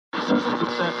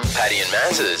Paddy and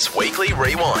Maz's Weekly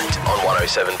Rewind on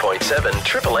 107.7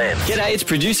 Triple M. G'day, it's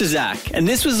producer Zach, and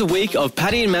this was the week of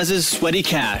Paddy and Maz's Sweaty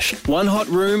Cash. One hot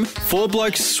room, 4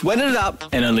 blokes sweating it up,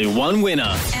 and only one winner.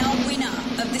 Our winner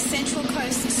of the Central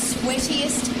Coast's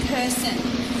sweatiest person,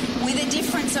 with a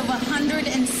difference of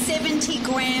 170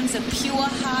 grams of pure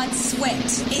hard sweat,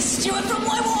 is Stuart from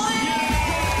Waiwai.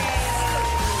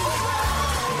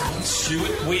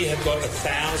 Stuart, we have got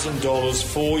 $1,000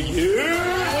 for you.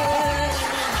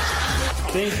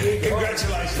 Thank you.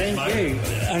 Congratulations, Thank mate. you.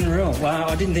 Unreal. Wow,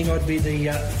 I didn't think I'd be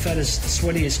the fattest,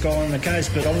 sweatiest guy on the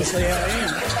coast, but obviously I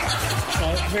am.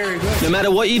 Very good. No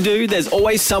matter what you do, there's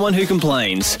always someone who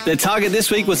complains. Their target this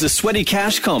week was the Sweaty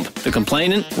Cash comp. The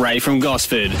complainant, Ray from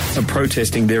Gosford. I'm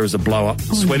protesting there as a blow-up.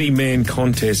 Sweaty Man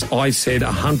contest. I said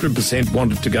 100%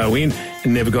 wanted to go in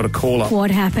and never got a call up. What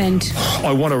happened?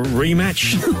 I want a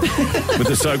rematch with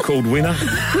the so-called winner.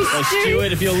 So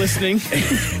Stuart, if you're listening.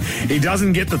 He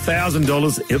doesn't get the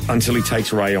 $1,000 until he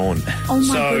takes Ray on. Oh,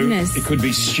 my goodness. It could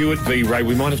be Stuart v. Ray.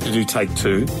 We might have to do take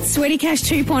 2. Sweaty Cash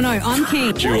 2.0. I'm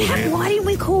keen. Why didn't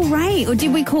we call Ray? Or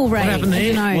did we call Ray? What happened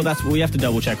there? I don't know. Well, we have to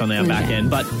double check on our back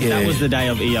end, but that was the day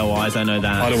of EOIs, I know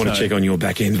that. I don't want to check on your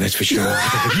back end, that's for sure.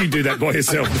 You do that by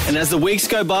yourself. And as the weeks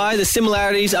go by, the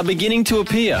similarities are beginning to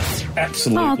appear.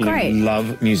 Absolutely great.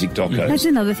 love music docos. That's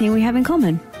another thing we have in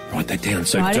common. Write that down.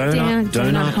 So Write it down.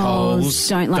 donut holes,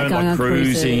 don't like going on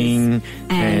cruising,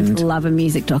 and love a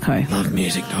music doco. love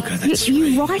music doco. That's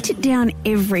You write it down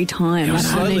every time Yeah, on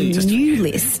slowly, a just new forget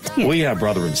it. list. Yeah. We are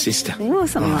brother and sister. Or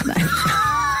something like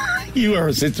that. You are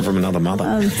a sister from another mother.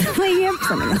 Well, yeah,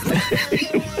 something like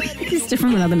that. Sister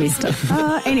from another mister.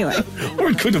 Anyway. Or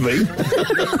it could have been.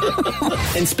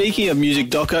 And speaking of music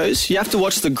docos, you have to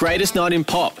watch The Greatest Night in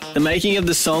Pop, the making of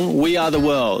the song We Are the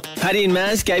World. Paddy and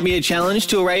Maz gave me a challenge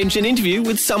to arrange an interview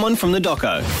with someone from the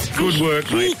doco. Good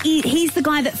work, mate. He's the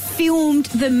guy that filmed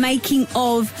the making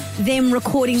of them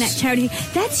recording that charity.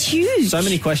 That's huge. So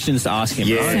many questions to ask him.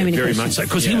 Yeah, right? So many very questions. much so.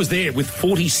 Because he was there with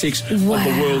 46 of the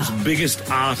world's biggest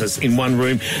artists in one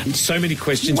room. So many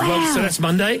questions. Wow. Well, so that's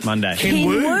Monday. Monday. Ken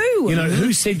Wu. You know,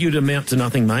 who said you'd amount to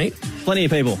nothing, mate? Plenty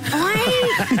of people.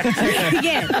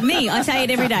 Yeah, me. I say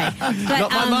it every day. But,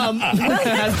 Not my mum.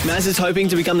 Maz is hoping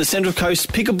to become the Central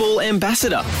Coast Pickleball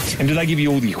ambassador. And do they give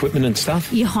you all the equipment and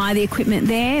stuff? you hire the equipment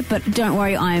there, but don't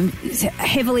worry, I'm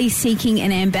heavily seeking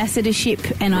an ambassadorship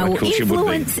and I Of will course you would be.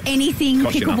 influence anything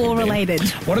Cost you pickleball nothing, Ben. related.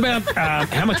 What about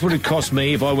how much would it cost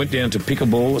me if I went down to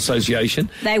Pickleball Association?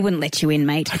 They wouldn't let you in,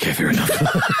 mate. Okay, fair enough.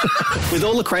 With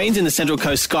all the cranes in the Central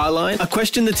Coast skyline, a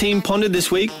question the team pondered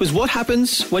this week was what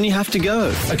happens when you have to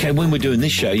go? Okay, when we're doing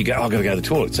this show, you go, I've got to go to the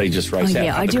toilet, so you just race out.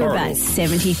 Yeah, up I the do corridor. about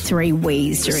 73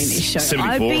 wheeze during this show.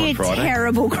 74 I'd be on a Friday.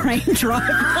 terrible crane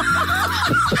driver.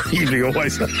 You'd be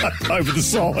always over the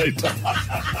side.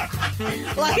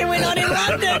 Lucky we're not in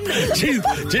London.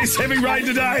 Just heavy rain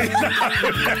today.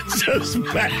 That's just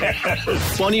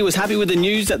bad. Bonnie was happy with the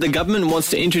news that the government wants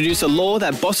to introduce a law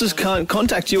that bosses can't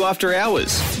contact you after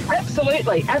hours.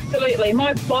 Absolutely, absolutely.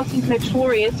 My boss is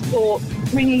notorious for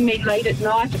ringing me late at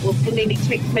night or sending me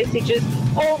text messages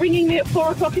or ringing me at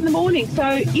 4 o'clock in the morning. So,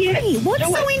 yeah. Hey, what's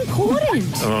do so it.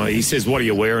 important? Oh, he says, what are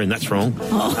you wearing? That's wrong.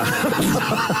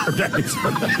 that is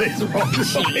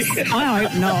wrong. I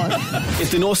hope not.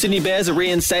 If the North Sydney Bears are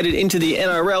reinstated into the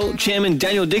NRL, Chairman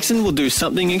Daniel Dixon will do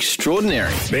something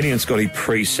extraordinary. Benny and Scotty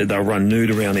Priest said they'll run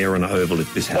nude around Erina Oval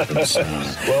if this happens.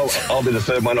 Well, I'll be the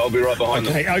third one. I'll be right behind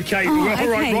them. Okay. Oh, Well, okay,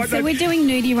 right. so we're doing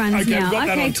nudie runs Okay, now. we've got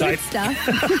that Okay, on good tape.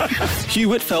 stuff. Hugh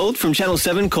Whitfeld from Channel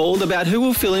 7 called about who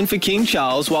will fill in for King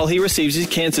Charles while he receives his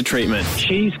cancer treatment.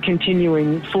 She's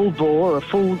continuing full bore, a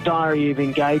full diary of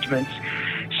engagements.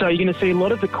 So you're going to see a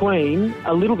lot of the Queen,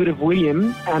 a little bit of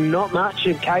William, and not much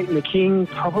of Kate and the King,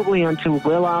 probably until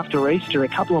well after Easter, a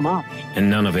couple of months. And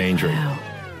none of Andrew.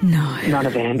 No. None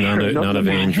of Andrew. None of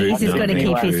Andrew. He's just got to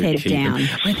keep his head down.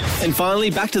 And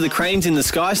finally, back to the cranes in the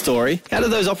sky story. How do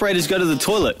those operators go to the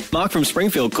toilet? Mark from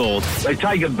Springfield called. They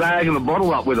take a bag and a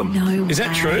bottle up with them. No Is that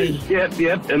way. true?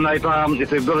 Yep. And if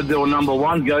they've got to do a number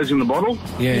one, goes in the bottle.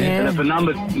 Yeah. And if a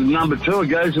number two, it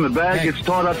goes in the bag. It's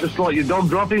tied up just like your dog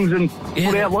droppings and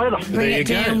put out later. Bring it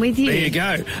down with you. There you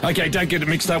go. Okay, don't get it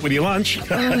mixed up with your lunch.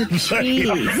 Oh,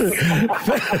 jeez.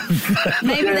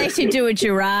 Maybe they should do a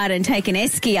Gerard and take an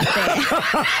esky up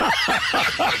there.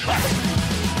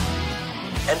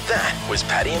 And that was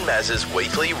Paddy and Maz's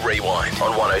Weekly Rewind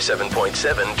on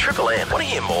 107.7 Triple M. Want to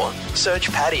hear more? Search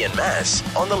Paddy and Maz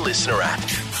on the Listener app.